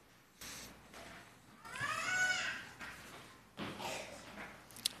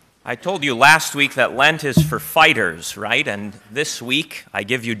I told you last week that Lent is for fighters, right? And this week I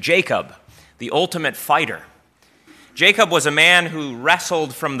give you Jacob, the ultimate fighter. Jacob was a man who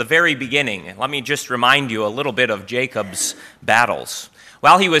wrestled from the very beginning. Let me just remind you a little bit of Jacob's battles.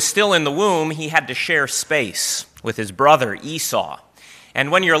 While he was still in the womb, he had to share space with his brother Esau.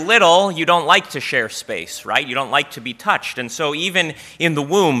 And when you're little, you don't like to share space, right? You don't like to be touched. And so even in the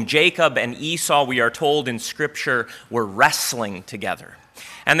womb, Jacob and Esau, we are told in Scripture, were wrestling together.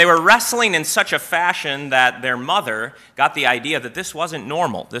 And they were wrestling in such a fashion that their mother got the idea that this wasn't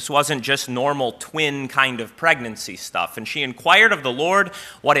normal. This wasn't just normal twin kind of pregnancy stuff. And she inquired of the Lord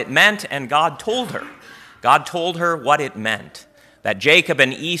what it meant, and God told her. God told her what it meant, that Jacob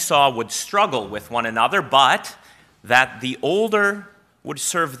and Esau would struggle with one another, but that the older would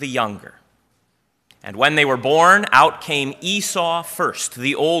serve the younger. And when they were born, out came Esau first,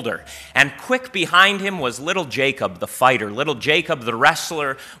 the older. And quick behind him was little Jacob, the fighter. Little Jacob, the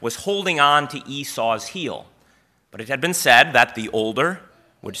wrestler, was holding on to Esau's heel. But it had been said that the older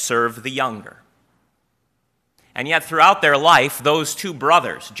would serve the younger. And yet throughout their life, those two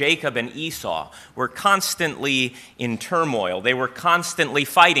brothers, Jacob and Esau, were constantly in turmoil. They were constantly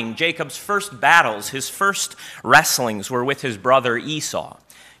fighting. Jacob's first battles, his first wrestlings were with his brother Esau.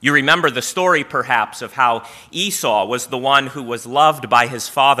 You remember the story, perhaps, of how Esau was the one who was loved by his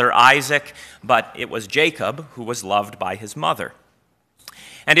father Isaac, but it was Jacob who was loved by his mother.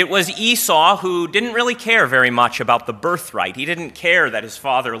 And it was Esau who didn't really care very much about the birthright. He didn't care that his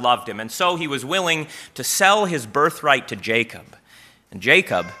father loved him, and so he was willing to sell his birthright to Jacob. And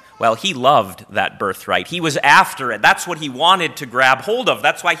Jacob, well, he loved that birthright. He was after it. That's what he wanted to grab hold of.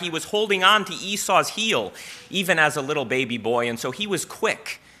 That's why he was holding on to Esau's heel, even as a little baby boy, and so he was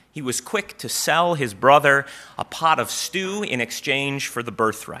quick. He was quick to sell his brother a pot of stew in exchange for the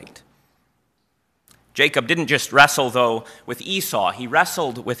birthright. Jacob didn't just wrestle, though, with Esau. He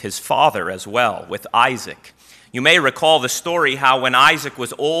wrestled with his father as well, with Isaac. You may recall the story how when Isaac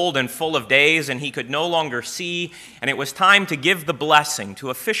was old and full of days and he could no longer see, and it was time to give the blessing, to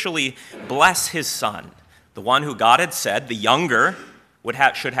officially bless his son, the one who God had said, the younger,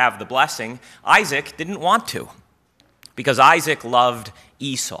 should have the blessing, Isaac didn't want to, because Isaac loved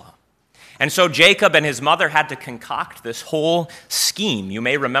Esau. And so Jacob and his mother had to concoct this whole scheme. You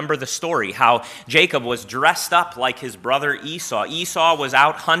may remember the story, how Jacob was dressed up like his brother Esau. Esau was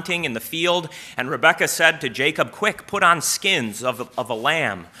out hunting in the field, and Rebekah said to Jacob, "Quick, put on skins of a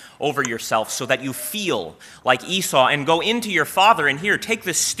lamb over yourself so that you feel like Esau, and go into your father, and here, take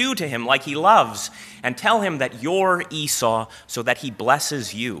this stew to him like he loves, and tell him that you're Esau so that he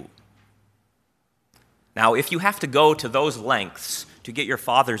blesses you." Now, if you have to go to those lengths to get your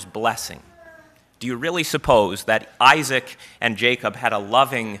father's blessing, do you really suppose that Isaac and Jacob had a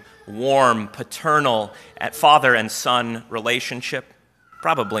loving, warm, paternal father and son relationship?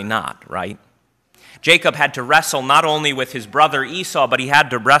 Probably not, right? Jacob had to wrestle not only with his brother Esau, but he had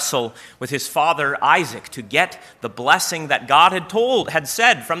to wrestle with his father Isaac to get the blessing that God had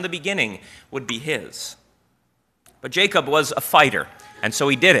said from the beginning would be his. But Jacob was a fighter, and so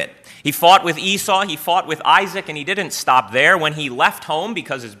he did it. He fought with Esau, he fought with Isaac, and he didn't stop there. When he left home,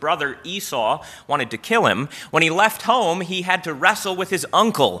 because his brother Esau wanted to kill him, when he left home, he had to wrestle with his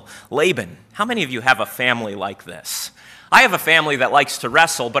uncle, Laban. How many of you have a family like this? I have a family that likes to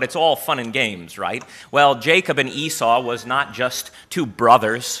wrestle, but it's all fun and games, right? Well, Jacob and Esau was not just two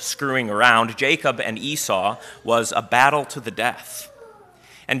brothers screwing around. Jacob and Esau was a battle to the death.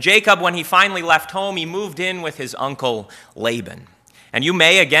 And Jacob, when he finally left home, he moved in with his uncle Laban. And you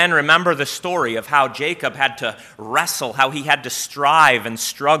may again remember the story of how Jacob had to wrestle, how he had to strive and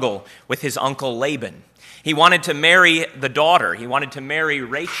struggle with his uncle Laban. He wanted to marry the daughter. He wanted to marry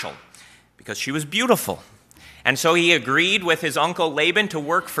Rachel because she was beautiful. And so he agreed with his uncle Laban to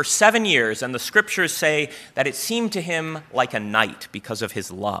work for 7 years, and the scriptures say that it seemed to him like a night because of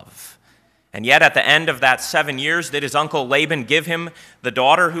his love. And yet at the end of that 7 years, did his uncle Laban give him the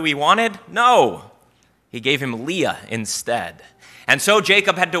daughter who he wanted? No. He gave him Leah instead. And so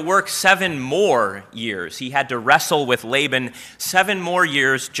Jacob had to work 7 more years. He had to wrestle with Laban 7 more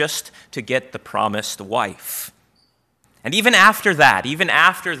years just to get the promised wife. And even after that,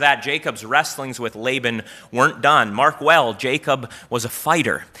 Jacob's wrestlings with Laban weren't done. Mark well, Jacob was a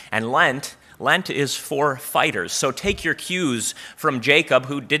fighter, and Lent is for fighters. So take your cues from Jacob,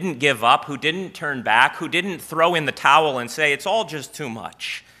 who didn't give up, who didn't turn back, who didn't throw in the towel and say, "It's all just too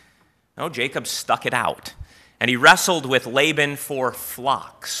much." No, Jacob stuck it out. And he wrestled with Laban for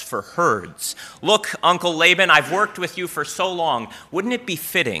flocks, for herds. "Look, Uncle Laban, I've worked with you for so long. Wouldn't it be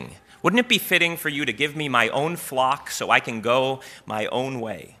fitting for you to give me my own flock so I can go my own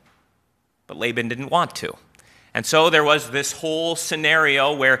way?" But Laban didn't want to. And so there was this whole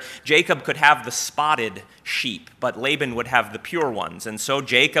scenario where Jacob could have the spotted sheep, but Laban would have the pure ones. And so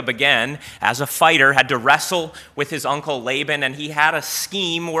Jacob, again, as a fighter, had to wrestle with his uncle Laban, and he had a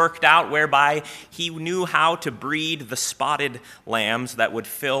scheme worked out whereby he knew how to breed the spotted lambs that would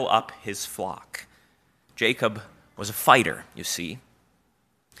fill up his flock. Jacob was a fighter, you see.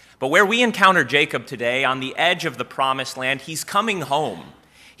 But where we encounter Jacob today, on the edge of the promised land, he's coming home.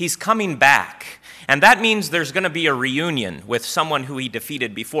 He's coming back. And that means there's going to be a reunion with someone who he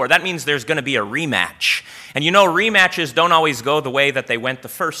defeated before. That means there's going to be a rematch. And you know, rematches don't always go the way that they went the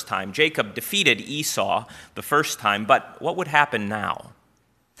first time. Jacob defeated Esau the first time, but what would happen now?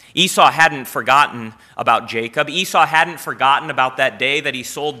 Esau hadn't forgotten about Jacob. Esau hadn't forgotten about that day that he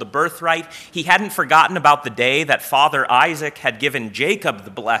sold the birthright. He hadn't forgotten about the day that Father Isaac had given Jacob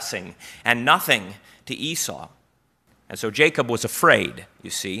the blessing and nothing to Esau. And so Jacob was afraid, you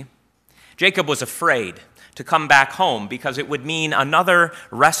see. Jacob was afraid to come back home because it would mean another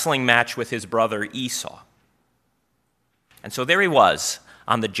wrestling match with his brother Esau. And so there he was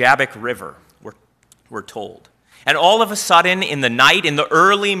on the Jabbok River, we're told. And all of a sudden, in the night, in the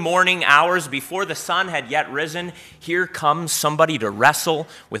early morning hours before the sun had yet risen, here comes somebody to wrestle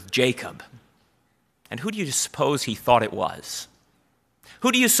with Jacob. And who do you suppose he thought it was?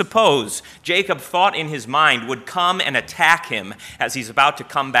 Who do you suppose Jacob thought in his mind would come and attack him as he's about to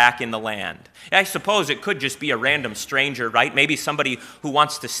come back in the land? I suppose it could just be a random stranger, right? Maybe somebody who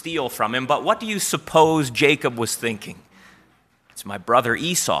wants to steal from him. But what do you suppose Jacob was thinking? It's my brother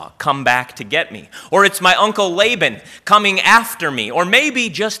Esau come back to get me. Or it's my uncle Laban coming after me. Or maybe,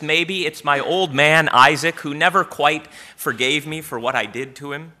 just maybe, it's my old man Isaac who never quite forgave me for what I did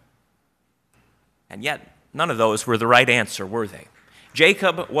to him. And yet, none of those were the right answer, were they?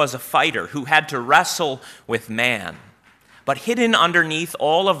 Jacob was a fighter who had to wrestle with man. But hidden underneath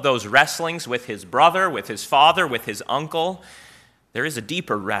all of those wrestlings with his brother, with his father, with his uncle, there is a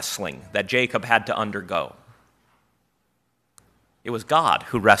deeper wrestling that Jacob had to undergo. It was God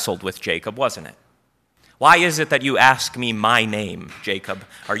who wrestled with Jacob, wasn't it? Why is it that you ask me my name, Jacob?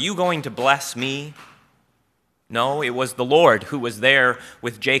 Are you going to bless me? No, it was the Lord who was there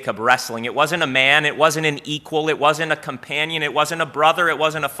with Jacob wrestling. It wasn't a man, it wasn't an equal, it wasn't a companion, it wasn't a brother, it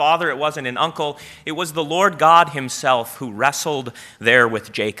wasn't a father, it wasn't an uncle. It was the Lord God himself who wrestled there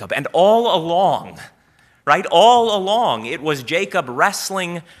with Jacob. And all along, right, all along, it was Jacob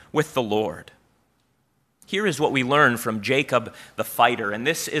wrestling with the Lord. Here is what we learn from Jacob the fighter, and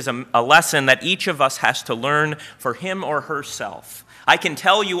this is a lesson that each of us has to learn for him or herself. I can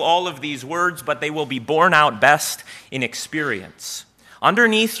tell you all of these words, but they will be borne out best in experience.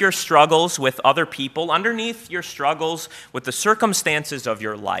 Underneath your struggles with other people, underneath your struggles with the circumstances of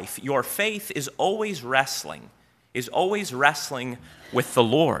your life, your faith is always wrestling with the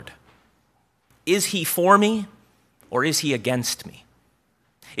Lord. Is he for me or is he against me?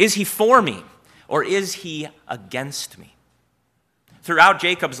 Is he for me or is he against me? Throughout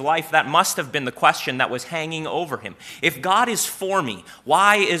Jacob's life, that must have been the question that was hanging over him. If God is for me,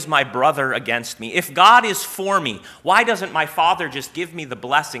 why is my brother against me? If God is for me, why doesn't my father just give me the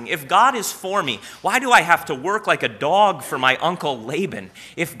blessing? If God is for me, why do I have to work like a dog for my uncle Laban?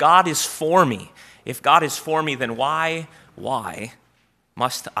 If God is for me, then why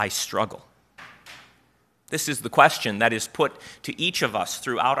must I struggle? This is the question that is put to each of us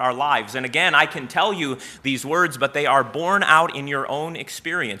throughout our lives. And again, I can tell you these words, but they are borne out in your own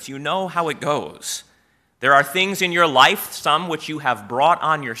experience. You know how it goes. There are things in your life, some which you have brought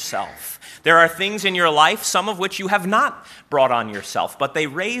on yourself. There are things in your life, some of which you have not brought on yourself, but they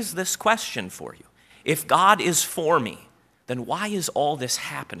raise this question for you. If God is for me, then why is all this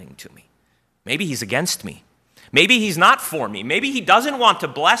happening to me? Maybe he's against me. Maybe he's not for me. Maybe he doesn't want to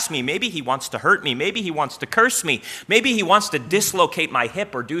bless me. Maybe he wants to hurt me. Maybe he wants to curse me. Maybe he wants to dislocate my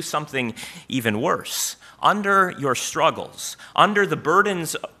hip or do something even worse. Under your struggles, under the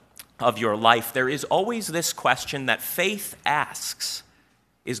burdens of your life, there is always this question that faith asks: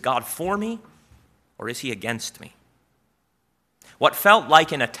 is God for me or is he against me? What felt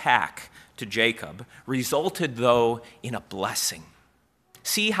like an attack to Jacob resulted, though, in a blessing.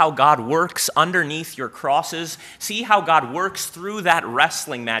 See how God works underneath your crosses. See how God works through that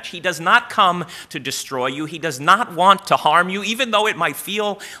wrestling match. He does not come to destroy you. He does not want to harm you, even though it might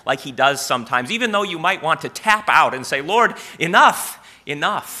feel like he does sometimes, even though you might want to tap out and say, Lord, enough.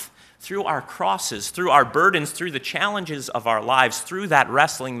 Through our crosses, through our burdens, through the challenges of our lives, through that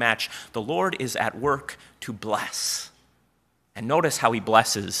wrestling match, the Lord is at work to bless. And notice how he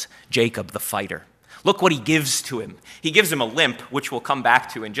blesses Jacob the fighter. Look what he gives to him. He gives him a limp, which we'll come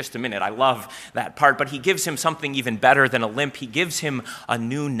back to in just a minute. I love that part. But he gives him something even better than a limp. He gives him a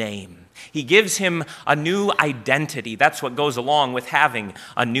new name. He gives him a new identity. That's what goes along with having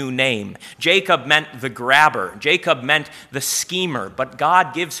a new name. Jacob meant the grabber. Jacob meant the schemer. But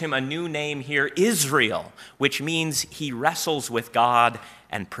God gives him a new name here, Israel, which means he wrestles with God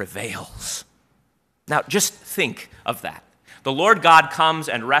and prevails. Now, just think of that. The Lord God comes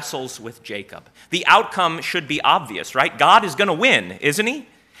and wrestles with Jacob. The outcome should be obvious, right? God is going to win, isn't he?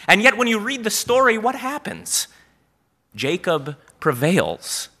 And yet when you read the story, what happens? Jacob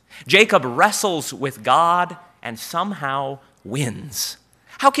prevails. Jacob wrestles with God and somehow wins.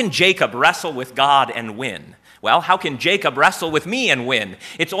 How can Jacob wrestle with God and win? Well, how can Jacob wrestle with me and win?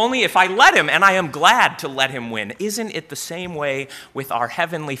 It's only if I let him, and I am glad to let him win. Isn't it the same way with our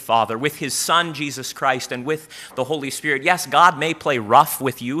Heavenly Father, with his Son, Jesus Christ, and with the Holy Spirit? Yes, God may play rough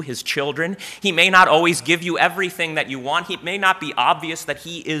with you, his children. He may not always give you everything that you want. It may not be obvious that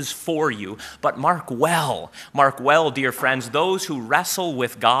he is for you. But mark well, dear friends, those who wrestle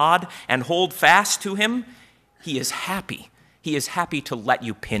with God and hold fast to him, he is happy. He is happy to let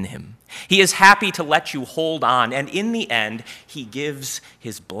you pin him. He is happy to let you hold on. And in the end, he gives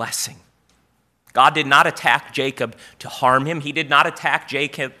his blessing. God did not attack Jacob to harm him. He did not attack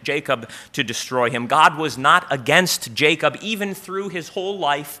Jacob to destroy him. God was not against Jacob, even through his whole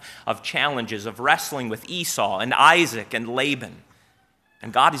life of challenges, of wrestling with Esau and Isaac and Laban.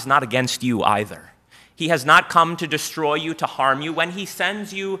 And God is not against you either. He has not come to destroy you, to harm you. When he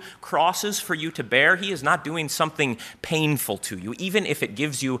sends you crosses for you to bear, he is not doing something painful to you, even if it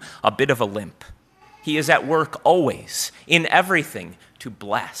gives you a bit of a limp. He is at work always, in everything, to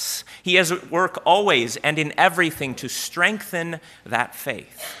bless. He is at work always and in everything to strengthen that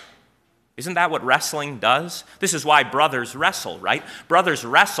faith. Isn't that what wrestling does? This is why brothers wrestle, right? Brothers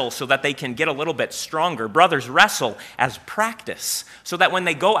wrestle so that they can get a little bit stronger. Brothers wrestle as practice so that when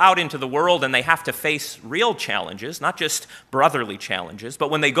they go out into the world and they have to face real challenges, not just brotherly challenges,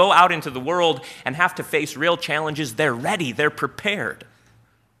 but when they go out into the world and have to face real challenges, they're ready, they're prepared.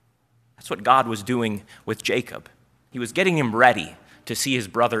 That's what God was doing with Jacob. He was getting him ready to see his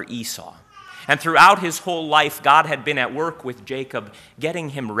brother Esau. And throughout his whole life, God had been at work with Jacob, getting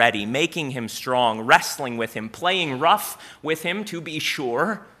him ready, making him strong, wrestling with him, playing rough with him to be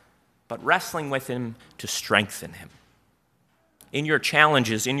sure, but wrestling with him to strengthen him. In your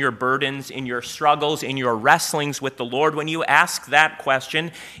challenges, in your burdens, in your struggles, in your wrestlings with the Lord, when you ask that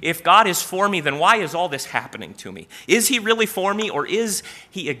question, if God is for me, then why is all this happening to me? Is he really for me or is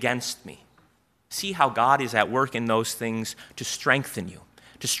he against me? See how God is at work in those things to strengthen you.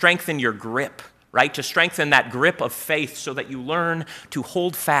 To strengthen your grip, right? To strengthen that grip of faith so that you learn to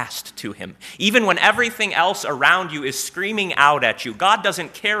hold fast to him. Even when everything else around you is screaming out at you, God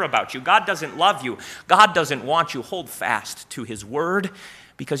doesn't care about you, God doesn't love you, God doesn't want you, hold fast to his word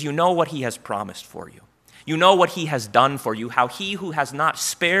because you know what he has promised for you. You know what he has done for you, how he who has not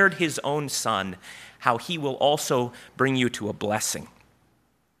spared his own son, how he will also bring you to a blessing.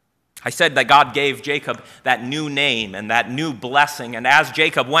 I said that God gave Jacob that new name and that new blessing. And as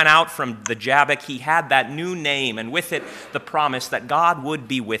Jacob went out from the Jabbok, he had that new name, and with it the promise that God would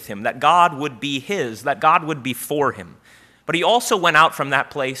be with him, that God would be his, that God would be for him. But he also went out from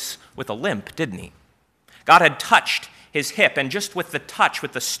that place with a limp, didn't he? God had touched his hip, and just with the touch,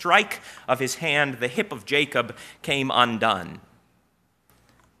 with the strike of his hand, the hip of Jacob came undone.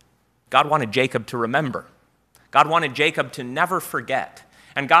 God wanted Jacob to remember. God wanted Jacob to never forget.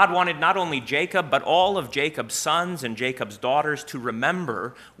 And God wanted not only Jacob, but all of Jacob's sons and Jacob's daughters to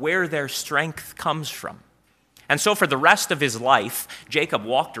remember where their strength comes from. And so for the rest of his life, Jacob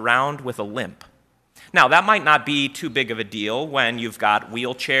walked around with a limp. Now, that might not be too big of a deal when you've got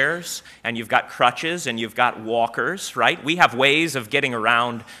wheelchairs and you've got crutches and you've got walkers, right? We have ways of getting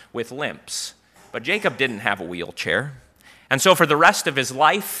around with limps. But Jacob didn't have a wheelchair. And so for the rest of his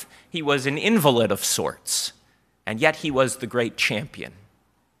life, he was an invalid of sorts. And yet he was the great champion.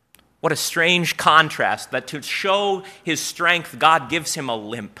 What a strange contrast that to show his strength, God gives him a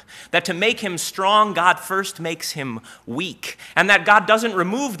limp. That to make him strong, God first makes him weak. And that God doesn't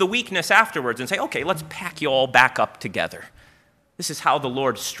remove the weakness afterwards and say, okay, let's pack you all back up together. This is how the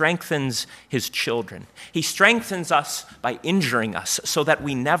Lord strengthens his children. He strengthens us by injuring us so that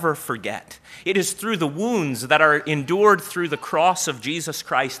we never forget. It is through the wounds that are endured through the cross of Jesus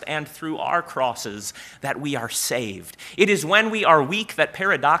Christ and through our crosses that we are saved. It is when we are weak that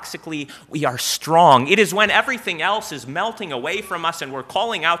paradoxically we are strong. It is when everything else is melting away from us and we're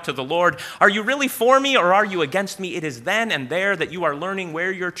calling out to the Lord, are you really for me or are you against me? It is then and there that you are learning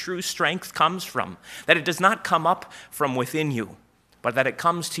where your true strength comes from, that it does not come up from within you, but that it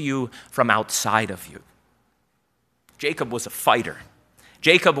comes to you from outside of you. Jacob was a fighter.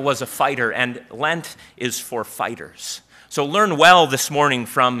 Jacob was a fighter, and Lent is for fighters. So learn well this morning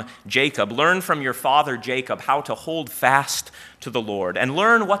from Jacob. Learn from your father Jacob how to hold fast to the Lord. And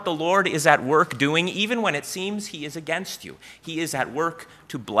learn what the Lord is at work doing even when it seems he is against you. He is at work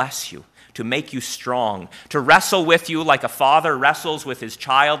to bless you, to make you strong, to wrestle with you like a father wrestles with his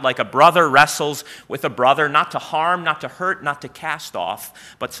child, like a brother wrestles with a brother, not to harm, not to hurt, not to cast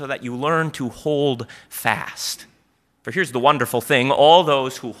off, but so that you learn to hold fast. For here's the wonderful thing: all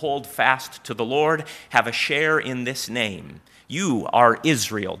those who hold fast to the Lord have a share in this name. You are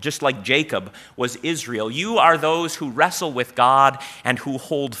Israel, just like Jacob was Israel. You are those who wrestle with God and who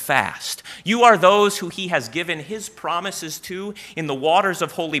hold fast. You are those who he has given his promises to in the waters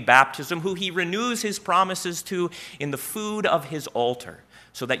of holy baptism, who he renews his promises to in the food of his altar,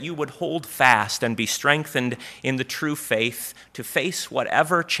 so that you would hold fast and be strengthened in the true faith to face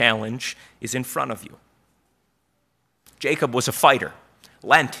whatever challenge is in front of you. Jacob was a fighter.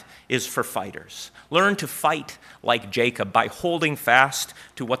 Lent is for fighters. Learn to fight like Jacob by holding fast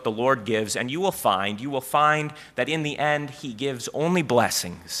to what the Lord gives, and you will find that in the end he gives only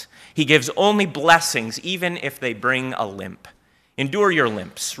blessings. He gives only blessings, even if they bring a limp. Endure your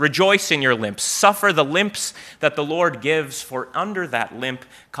limps. Rejoice in your limps. Suffer the limps that the Lord gives, for under that limp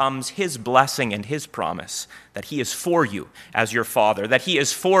comes his blessing and his promise that he is for you as your father, that he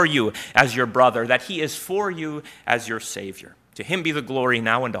is for you as your brother, that he is for you as your Savior. To him be the glory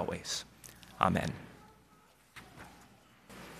now and always. Amen.